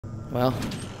Well,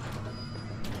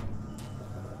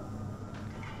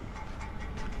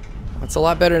 it's a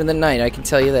lot better than night, I can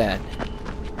tell you that.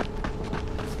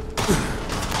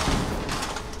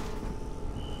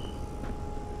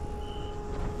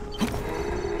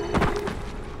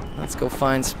 Let's go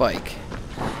find Spike.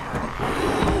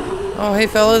 Oh, hey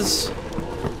fellas.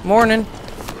 Morning.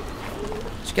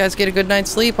 Did you guys get a good night's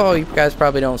sleep? Oh, you guys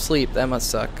probably don't sleep. That must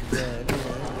suck.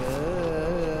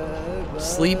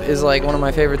 Sleep is like one of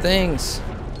my favorite things.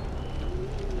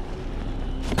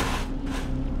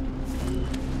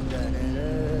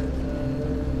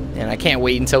 And I can't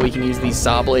wait until we can use these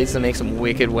saw blades to make some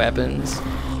wicked weapons.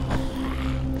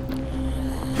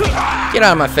 Get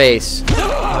out of my face.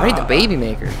 Right, the baby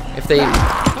maker. If they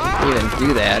even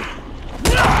do that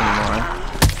anymore.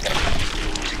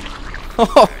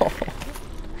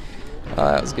 Oh,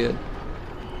 that was good.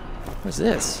 What's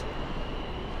this?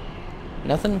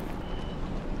 Nothing?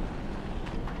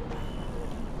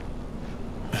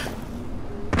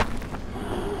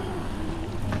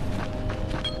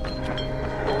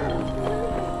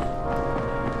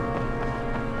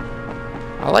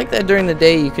 I like that during the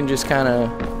day you can just kind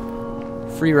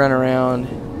of free run around,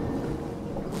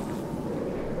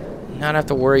 not have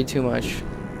to worry too much.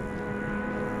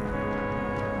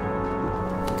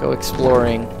 Go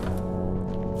exploring.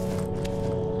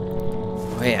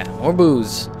 Oh yeah, more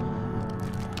booze.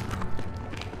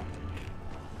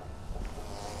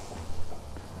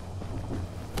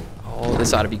 Oh,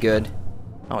 this ought to be good.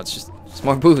 Oh, it's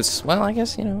more booze. Well, I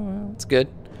guess, you know, it's good.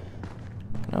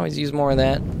 Can always use more of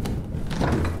that.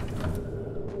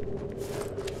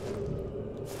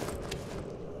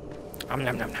 Nom,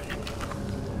 nom, nom, nom.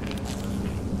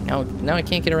 Now I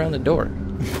can't get around the door.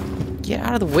 Get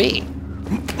out of the way.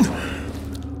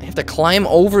 I have to climb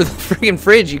over the friggin'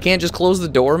 fridge. You can't just close the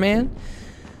door, man?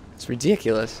 It's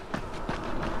ridiculous.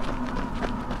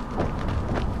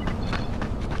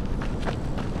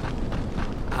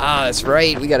 Ah, that's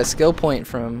right. We got a skill point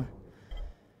from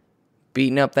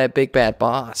beating up that big bad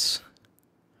boss.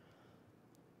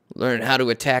 Learn how to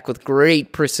attack with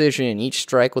great precision. Each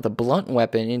strike with a blunt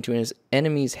weapon into his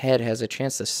enemy's head has a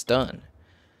chance to stun.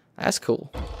 That's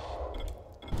cool.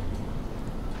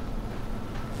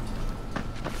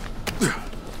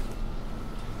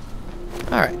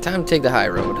 Alright, time to take the high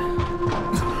road.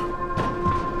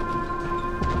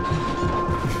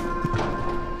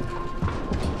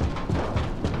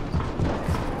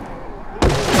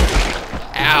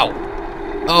 Ow!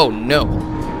 Oh no.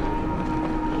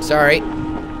 Sorry.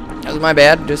 That was my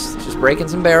bad. Just breaking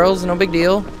some barrels, no big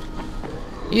deal.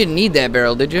 You didn't need that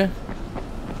barrel, did you?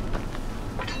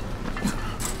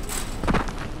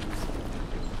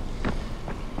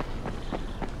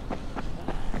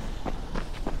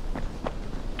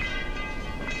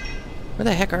 Where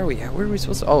the heck are we at? Where are we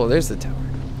supposed to... Oh, there's the tower.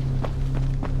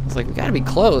 I was like, we gotta be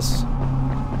close.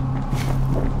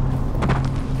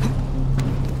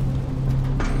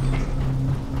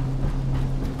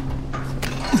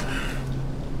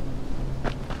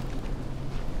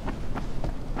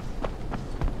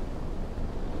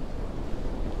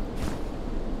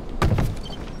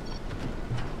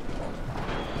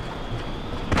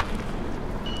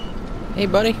 Hey,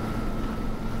 buddy.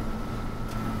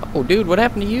 Oh, dude, what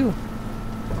happened to you?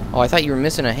 Oh, I thought you were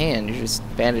missing a hand. You're just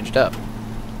bandaged up.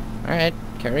 Alright,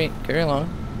 carry along.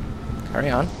 Carry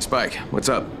on. Spike, what's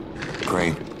up?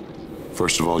 Crane,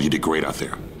 first of all, you did great out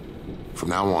there. From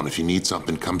now on, if you need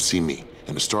something, come see me.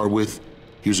 And to start with,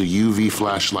 here's a UV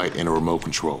flashlight and a remote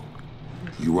control.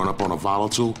 You run up on a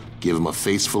volatile, give him a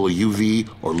face full of UV,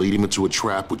 or lead him into a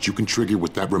trap which you can trigger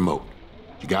with that remote.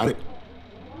 You got it?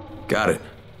 Got it.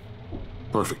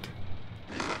 Perfect.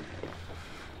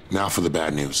 Now for the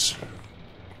bad news.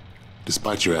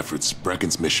 Despite your efforts,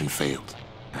 Brecken's mission failed.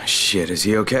 Shit, is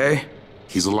he okay?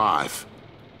 He's alive,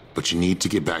 but you need to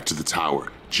get back to the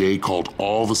tower. Jay called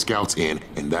all the scouts in,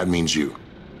 and that means you.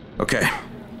 Okay.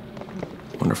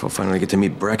 Wonder if I'll finally get to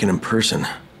meet Brecken in person.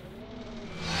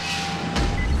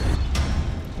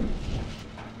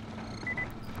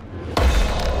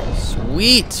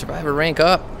 Sweet! Survivor rank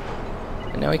up.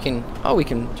 And now we can... Oh, we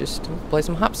can just play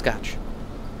some hopscotch.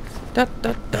 Da,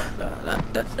 da, da, da, da,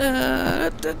 da, da,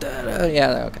 da, da.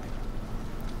 Yeah, okay.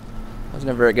 I was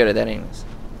never very good at that anyways.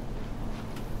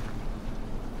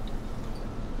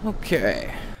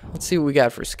 Okay. Let's see what we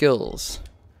got for skills.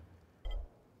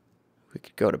 We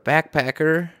could go to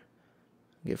Backpacker.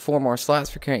 Get 4 more slots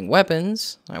for carrying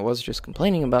weapons. I was just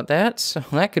complaining about that, so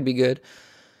that could be good.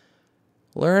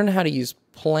 Learn how to use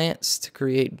plants to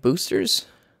create boosters,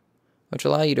 which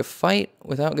allow you to fight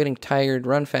without getting tired,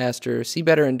 run faster, see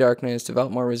better in darkness,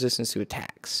 develop more resistance to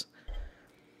attacks.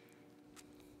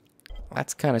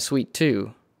 That's kind of sweet,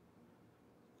 too.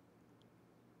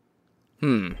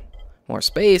 More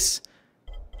space.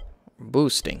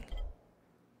 Boosting.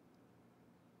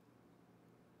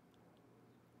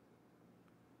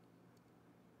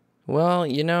 Well,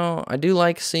 you know, I do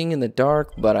like seeing in the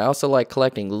dark, but I also like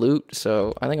collecting loot,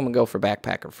 so I think I'm going to go for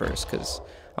Backpacker first, because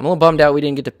I'm a little bummed out we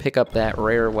didn't get to pick up that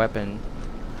rare weapon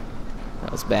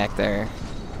that was back there.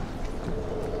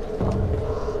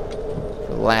 For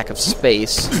the lack of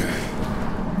space.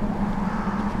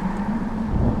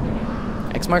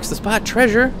 X marks the spot.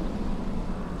 Treasure.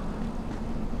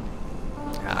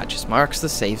 Ah, it just marks the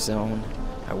safe zone.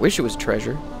 I wish it was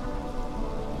treasure.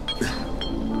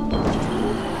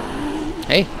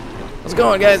 Hey, how's it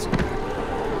going, guys?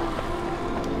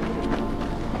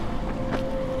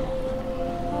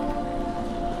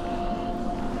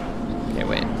 Okay,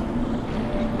 wait.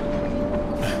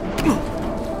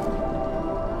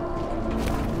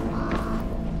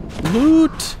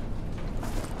 Loot!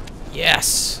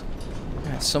 Yes!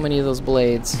 God, so many of those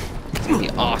blades. It's gonna be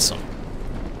awesome.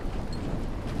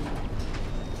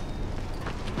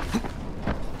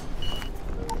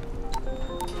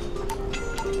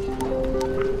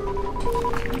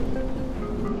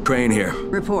 Crane here.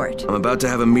 Report. I'm about to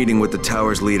have a meeting with the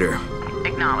tower's leader.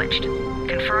 Acknowledged.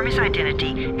 Confirm his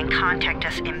identity and contact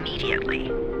us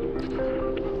immediately.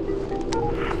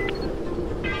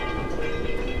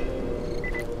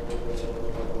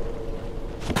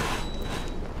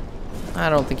 I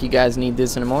don't think you guys need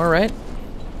this anymore, right?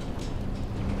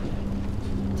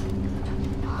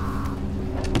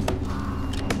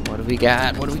 What do we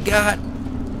got? What do we got?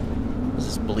 Is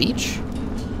this bleach?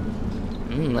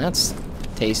 That's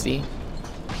tasty.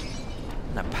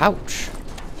 And a pouch.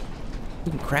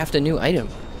 We can craft a new item.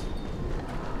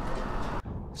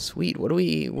 Sweet. What do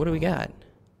we got?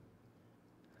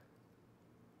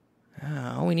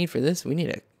 All we need for this, we need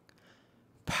a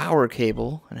power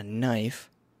cable and a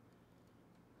knife.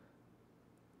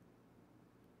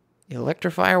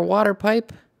 Electrifier water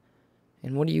pipe.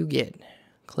 And what do you get?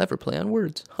 Clever play on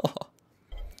words.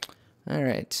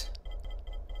 Alright.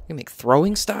 We can make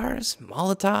throwing stars,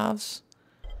 Molotovs.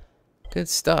 Good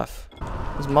stuff.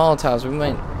 Those Molotovs, we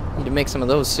might need to make some of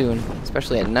those soon,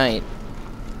 especially at night.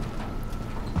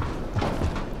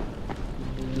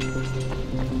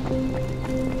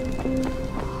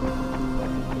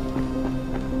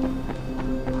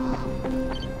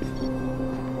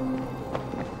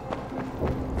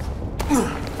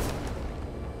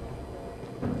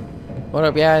 What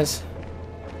up, guys?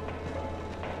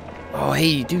 Oh,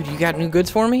 hey, dude, you got new goods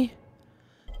for me?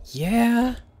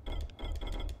 Yeah.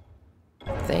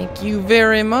 Thank you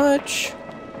very much.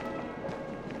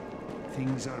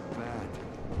 Things are bad.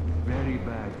 Very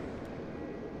bad.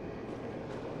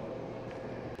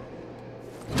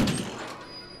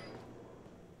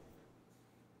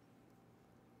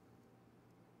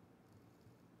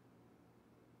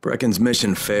 Brecken's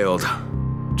mission failed.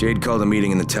 Jade called a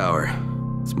meeting in the tower.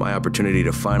 It's my opportunity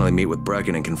to finally meet with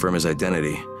Brecken and confirm his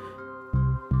identity.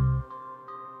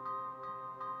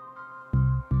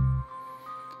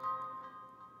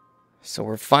 So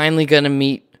we're finally gonna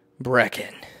meet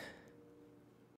Brecken.